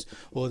neighbors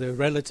or their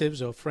relatives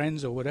or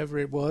friends or whatever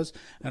it was.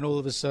 And all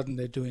of a sudden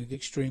they're doing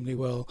extremely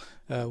well,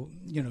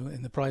 in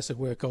the price of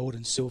where gold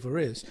and silver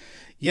is.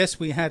 Yes,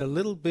 we had a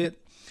little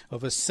bit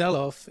of a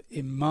sell-off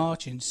in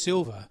March in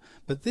silver,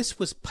 but this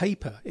was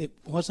paper. It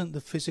wasn't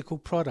the physical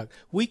product.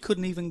 We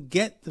couldn't even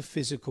get the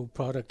physical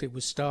product. It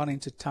was starting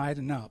to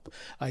tighten up.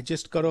 I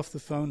just got off the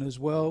phone as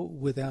well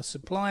with our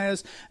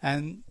suppliers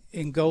and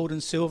in gold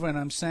and silver, and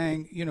I'm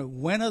saying,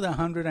 when are the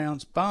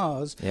 100-ounce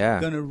bars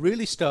going to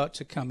really start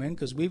to come in?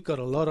 Because we've got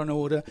a lot on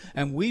order,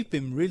 and we've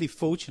been really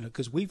fortunate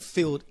because we've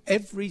filled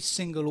every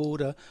single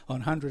order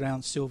on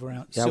 100-ounce silver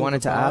bars. I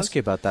wanted to ask you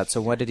about that.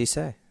 So what did he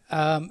say?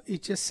 He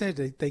just said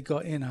they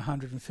got in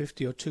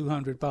 150 or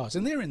 200 bars,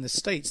 and they're in the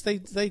States.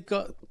 They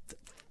got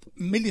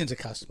millions of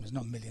customers,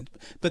 not millions,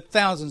 but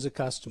thousands of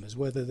customers.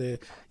 Whether they're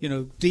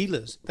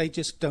dealers, they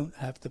just don't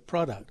have the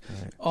product.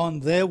 Right.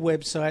 On their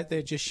website,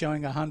 they're just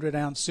showing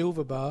 100-ounce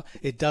silver bar.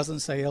 It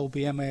doesn't say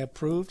LBMA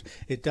approved.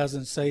 It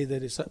doesn't say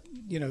that it's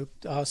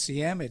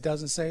RCM. It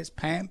doesn't say it's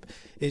PAMP.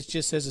 It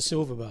just says a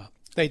silver bar.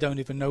 They don't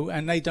even know,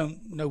 and they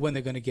don't know when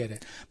they're going to get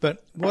it.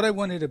 But what I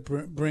wanted to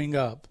bring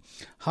up,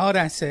 hard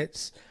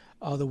assets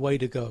are the way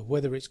to go.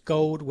 Whether it's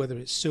gold, whether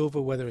it's silver,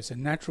 whether it's a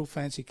natural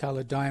fancy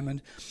color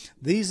diamond,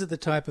 these are the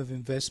type of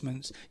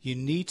investments you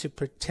need to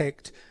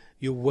protect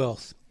your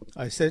wealth.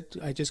 I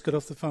just got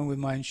off the phone with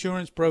my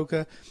insurance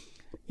broker.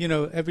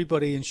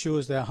 Everybody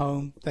insures their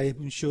home, they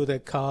insure their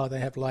car, they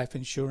have life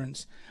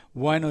insurance.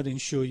 Why not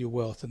insure your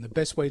wealth? And the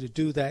best way to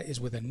do that is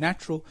with a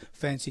natural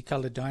fancy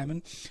colored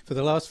diamond. For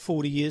the last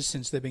 40 years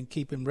since they've been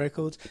keeping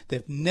records,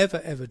 they've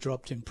never ever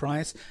dropped in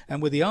price.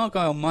 And with the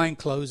Argyle mine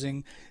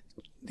closing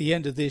the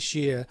end of this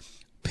year,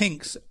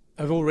 pinks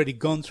have already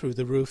gone through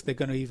the roof. They're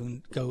going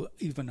to go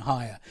even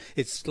higher.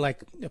 It's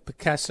like a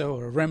Picasso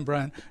or a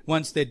Rembrandt.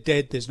 Once they're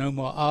dead, there's no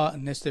more art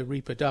unless they're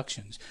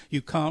reproductions.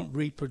 You can't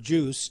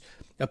reproduce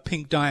a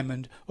pink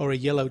diamond or a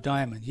yellow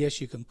diamond.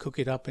 Yes, you can cook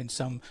it up in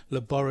some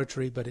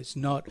laboratory, but it's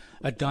not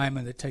a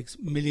diamond that takes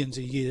millions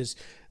of years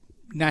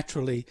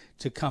naturally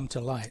to come to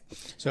light.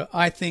 So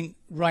I think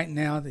right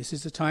now this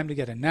is the time to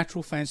get a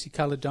natural fancy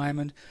colored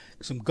diamond,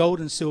 some gold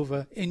and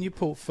silver in your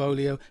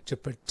portfolio to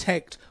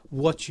protect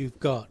what you've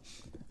got.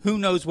 Who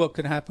knows what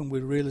could happen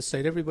with real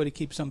estate? Everybody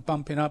keeps on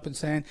bumping up and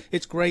saying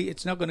it's great,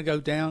 it's not going to go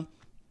down.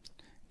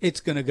 It's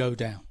going to go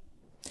down.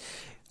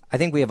 I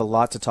think we have a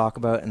lot to talk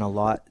about and a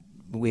lot.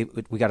 We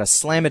got to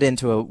slam it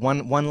into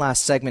one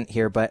last segment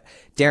here, but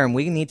Darren,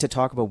 we need to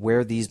talk about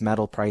where these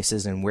metal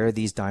prices and where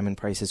these diamond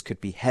prices could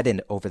be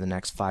headed over the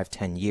next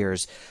 5-10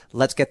 years.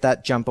 Let's get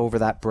that jump over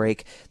that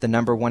break. The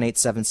number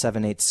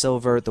 18778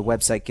 silver, the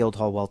website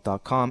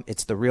guildhallwealth.com.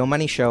 It's the Real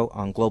Money Show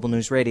on Global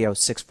News Radio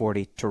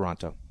 640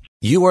 Toronto.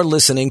 You are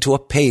listening to a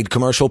paid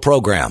commercial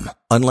program.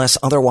 Unless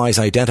otherwise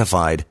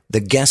identified, the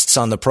guests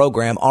on the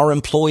program are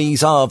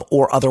employees of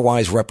or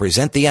otherwise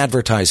represent the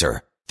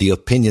advertiser. The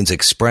opinions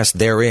expressed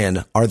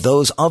therein are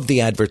those of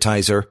the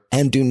advertiser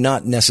and do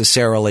not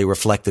necessarily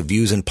reflect the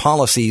views and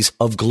policies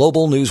of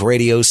Global News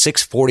Radio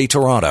 640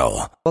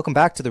 Toronto. Welcome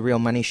back to the Real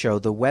Money Show.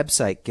 The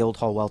website,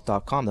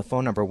 guildhallwealth.com, the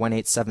phone number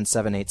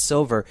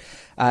 18778-SILVER.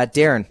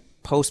 Darren,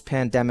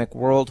 post-pandemic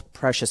world,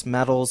 precious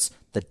metals,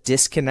 the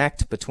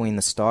disconnect between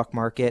the stock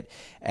market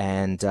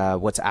and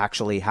what's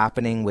actually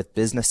happening with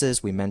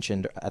businesses. We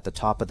mentioned at the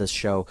top of this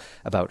show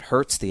about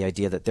Hertz, the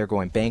idea that they're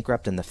going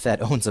bankrupt and the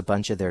Fed owns a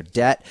bunch of their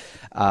debt.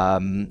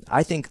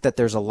 I think that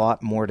there's a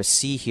lot more to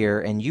see here.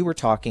 And you were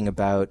talking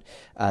about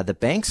the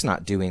banks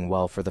not doing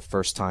well for the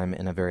first time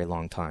in a very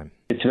long time.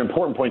 It's an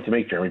important point to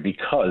make, Jeremy,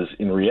 because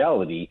in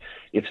reality,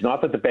 it's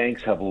not that the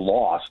banks have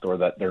lost or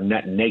that they're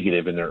net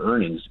negative in their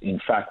earnings. In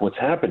fact, what's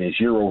happened is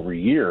year over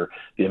year,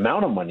 the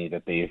amount of money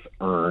that they've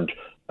earned,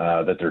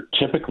 that they're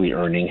typically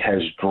earning,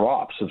 has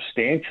dropped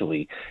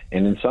substantially.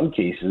 And in some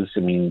cases,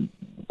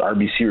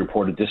 RBC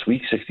reported this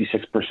week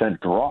 66%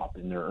 drop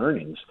in their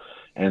earnings.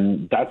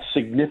 And that's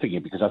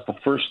significant because that's the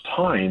first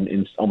time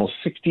in almost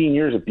 16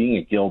 years of being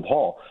at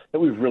Guildhall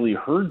that we've really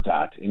heard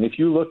that. And if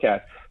you look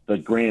at the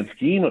grand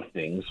scheme of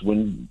things,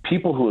 when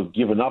people who have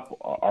given up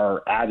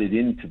are added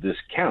into this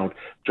count,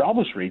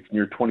 jobless rate's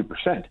near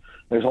 20%.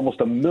 There's almost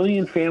 1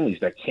 million families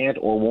that can't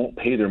or won't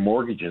pay their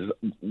mortgages.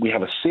 We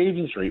have a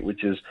savings rate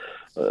which is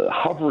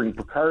hovering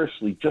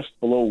precariously just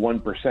below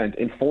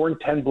 1%, and 4 in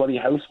 10 bloody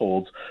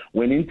households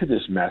went into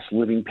this mess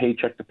living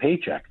paycheck to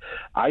paycheck.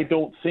 I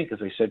don't think,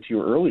 as I said to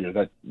you earlier,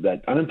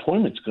 that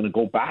unemployment's going to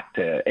go back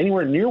to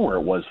anywhere near where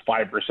it was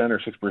 5% or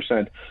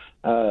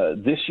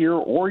 6% this year,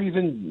 or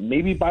even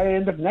maybe by the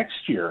end of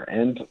next year.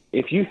 And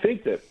if you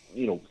think that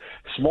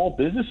small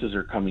businesses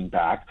are coming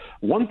back,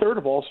 1/3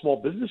 of all small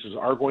businesses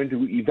are going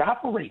to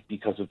evaporate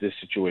because of this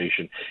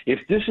situation. If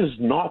this is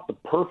not the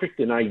perfect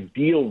and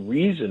ideal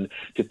reason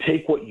to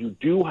take what you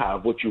do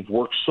have, what you've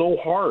worked so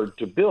hard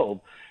to build,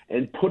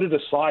 and put it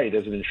aside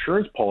as an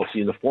insurance policy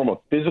in the form of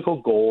physical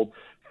gold,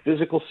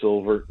 physical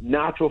silver,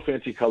 natural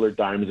fancy colored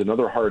diamonds, and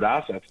other hard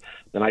assets,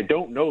 then I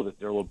don't know that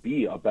there will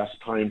be a best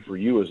time for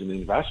you as an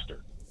investor.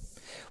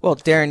 Well,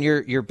 Darren,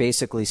 you're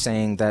basically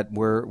saying that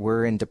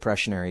we're in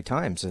depressionary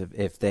times,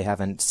 if they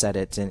haven't said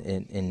it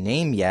in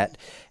name yet,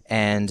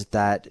 and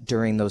that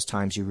during those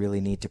times you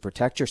really need to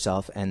protect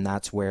yourself, and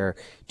that's where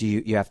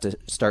you have to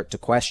start to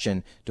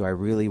question, do I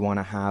really want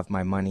to have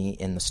my money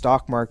in the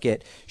stock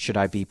market? Should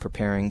I be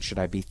preparing? Should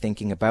I be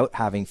thinking about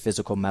having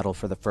physical metal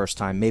for the first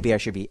time? Maybe I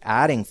should be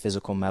adding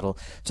physical metal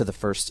for the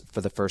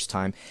first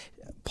time.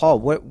 Paul,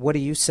 what do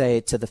you say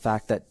to the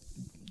fact that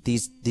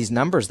these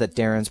numbers that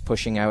Darren's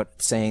pushing out,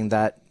 saying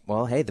that,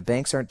 well, hey, the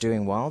banks aren't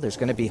doing well, there's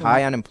going to be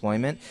high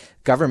unemployment,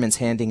 government's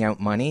handing out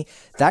money,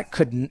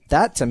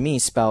 that to me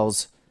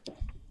spells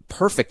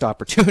perfect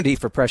opportunity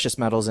for precious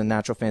metals and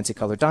natural fancy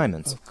colored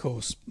diamonds. Of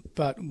course,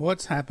 but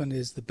what's happened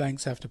is the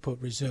banks have to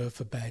put reserve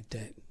for bad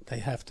debt. They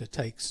have to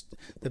take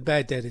the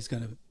bad debt is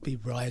going to be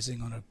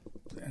rising on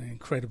an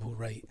incredible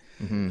rate.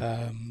 Mm-hmm.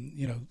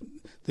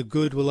 The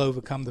good will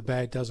overcome the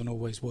bad doesn't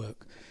always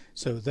work.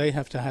 So they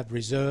have to have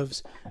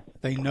reserves.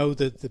 They know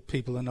that the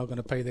people are not going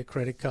to pay their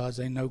credit cards.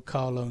 They know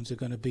car loans are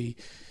going to be,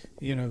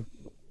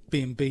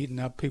 being beaten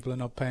up. People are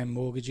not paying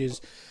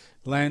mortgages.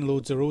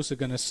 Landlords are also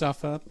going to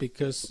suffer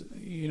because,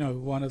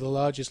 one of the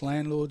largest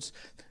landlords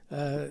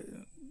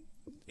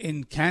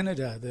in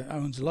Canada that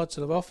owns lots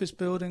of office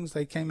buildings,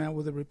 they came out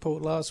with a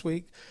report last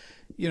week.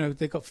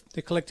 They're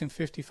collecting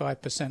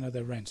 55% of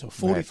their rents, or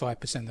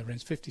 45% of the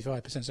rents.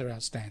 55% are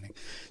outstanding.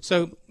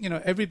 So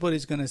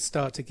everybody's going to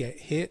start to get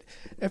hit.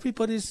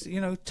 Everybody's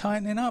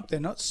tightening up.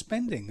 They're not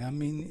spending.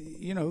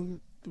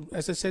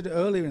 as I said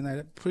earlier in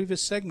that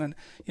previous segment,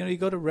 you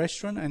got a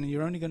restaurant and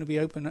you're only going to be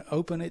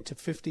open it to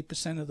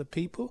 50% of the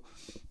people.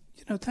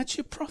 That's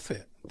your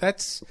profit.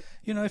 That's,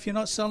 if you're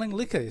not selling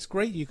liquor, it's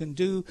great. You can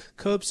do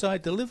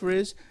curbside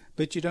deliveries,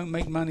 but you don't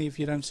make money if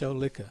you don't sell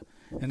liquor.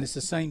 And it's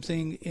the same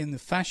thing in the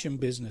fashion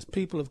business.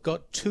 People have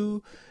got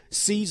 2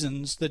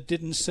 seasons that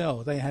didn't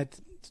sell. They had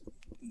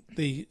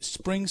the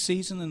spring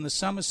season and the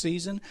summer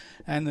season,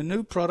 and the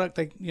new product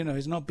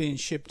is not being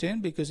shipped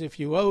in, because if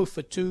you owe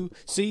for 2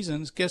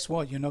 seasons, guess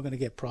what? You're not going to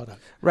get product.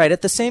 Right.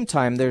 At the same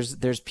time,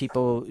 there's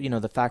people,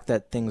 the fact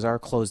that things are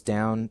closed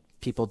down,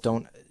 people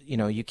don't,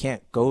 you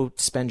can't go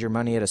spend your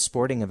money at a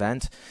sporting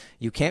event.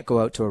 You can't go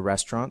out to a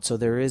restaurant. So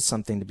there is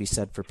something to be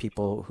said for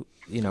people who,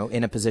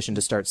 in a position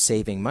to start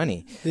saving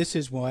money. This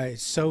is why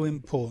it's so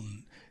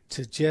important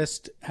to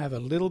just have a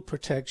little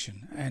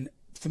protection. And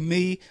for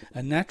me,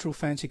 a natural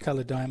fancy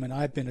color diamond,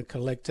 I've been a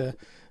collector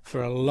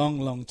for a long,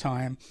 long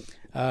time.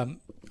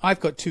 I've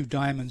got 2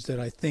 diamonds that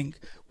I think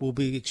will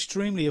be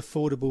extremely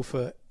affordable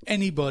for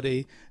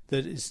anybody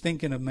that is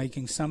thinking of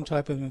making some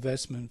type of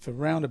investment for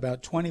around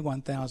about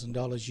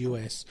 $21,000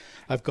 US.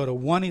 I've got a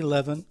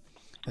 111,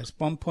 that's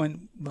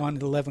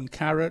 1.111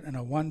 carat, and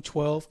a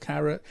 112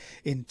 carat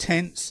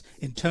intense,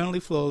 internally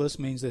flawless,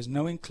 means there's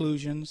no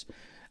inclusions.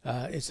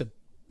 It's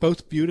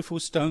both beautiful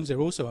stones. They're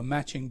also a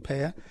matching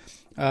pair.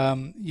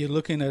 You're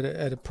looking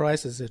at a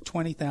price as a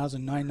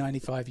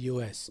 $20,995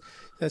 US.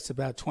 That's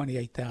about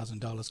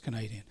 $28,000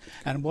 Canadian.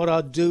 And what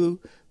I'll do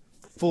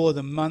for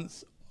the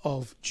month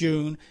of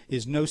June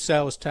is no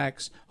sales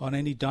tax on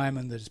any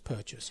diamond that is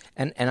purchased.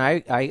 And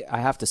I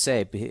have to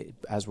say,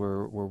 as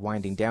we're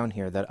winding down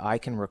here, that I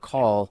can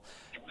recall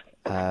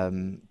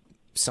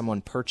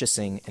someone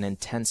purchasing an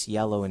intense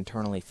yellow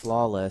internally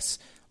flawless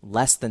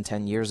less than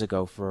 10 years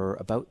ago for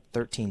about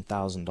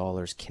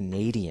 $13,000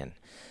 Canadian.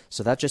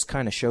 So that just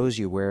kind of shows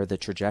you where the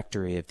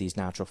trajectory of these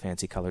natural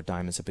fancy colored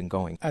diamonds have been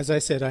going. As I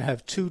said, I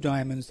have 2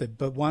 diamonds,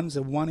 but one's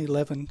a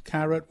 111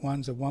 carat,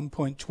 one's a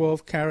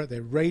 1.12 carat.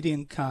 They're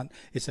radiant cut.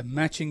 It's a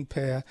matching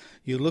pair.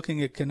 You're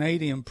looking at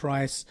Canadian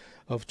price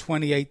of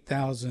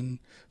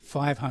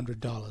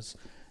 $28,500.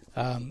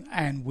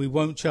 And we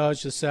won't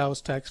charge the sales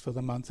tax for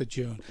the month of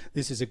June.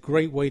 This is a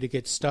great way to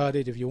get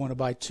started. If you want to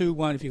buy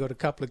 2, if you've got a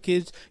couple of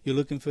kids, you're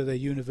looking for their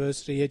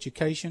university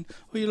education,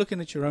 or you're looking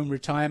at your own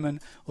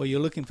retirement, or you're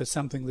looking for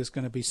something that's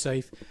going to be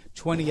safe,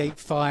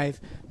 $28,500,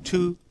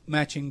 2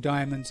 matching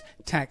diamonds,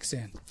 tax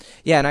in.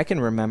 Yeah, and I can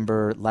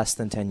remember less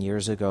than 10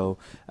 years ago,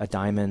 a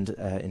diamond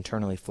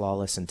internally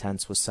flawless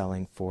intense was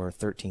selling for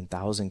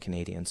 13,000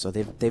 Canadian. So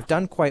they've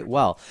done quite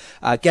well.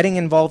 Getting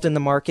involved in the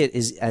market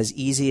is as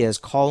easy as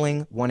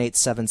calling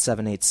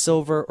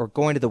 1-877-8-SILVER or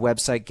going to the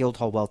website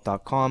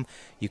guildhallwealth.com.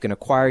 You can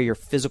acquire your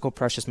physical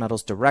precious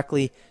metals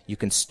directly. You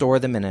can store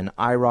them in an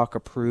IROC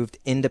approved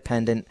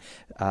independent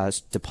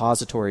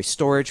depository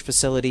storage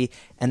facility,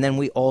 and then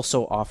we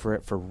also offer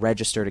it for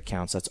registered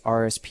accounts. That's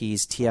RSPs,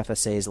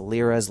 TFSAs,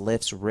 LIRAs,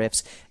 LIFs,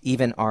 RIFs,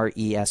 even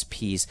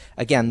RESPs.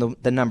 Again,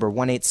 the number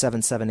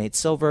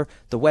 1-877-8-SILVER,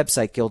 the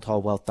website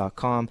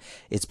guildhallwealth.com.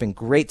 It's been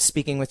great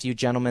speaking with you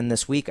gentlemen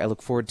this week. I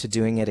look forward to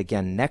doing it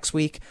again next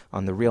week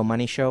on The Real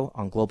Money Show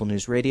on Global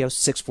News Radio,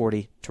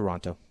 640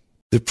 Toronto.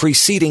 The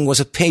preceding was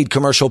a paid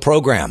commercial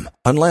program.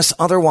 Unless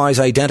otherwise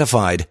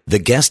identified, the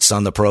guests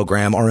on the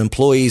program are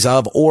employees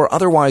of or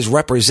otherwise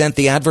represent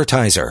the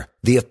advertiser.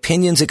 The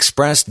opinions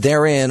expressed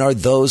therein are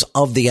those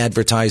of the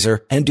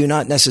advertiser and do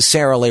not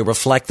necessarily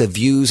reflect the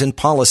views and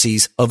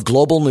policies of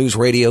Global News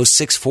Radio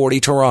 640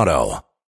 Toronto.